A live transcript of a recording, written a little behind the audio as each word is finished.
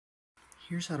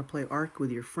Here's how to play Ark with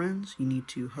your friends. You need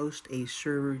to host a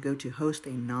server. Go to host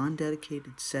a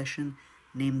non-dedicated session.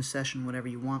 Name the session whatever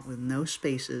you want with no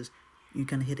spaces. You're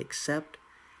going to hit accept.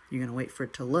 You're going to wait for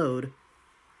it to load.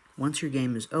 Once your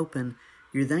game is open,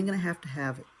 you're then going to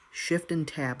have Shift and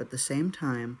Tab at the same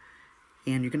time,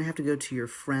 and you're going to have to go to your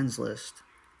friends list.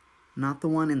 Not the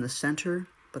one in the center,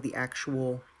 but the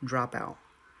actual dropout.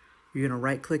 You're going to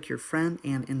right-click your friend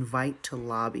and invite to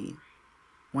lobby.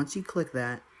 Once you click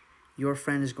that, your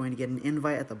friend is going to get an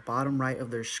invite at the bottom right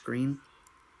of their screen.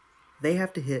 They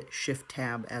have to hit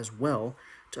Shift-Tab as well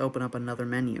to open up another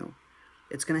menu.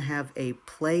 It's going to have a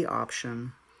play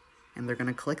option, and they're going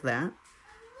to click that.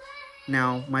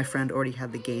 Now, my friend already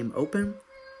had the game open,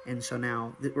 and so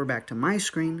now we're back to my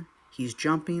screen. He's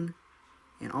jumping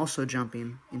and also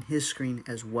jumping in his screen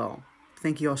as well.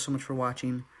 Thank you all so much for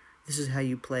watching. This is how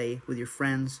you play with your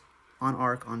friends on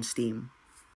Ark on Steam.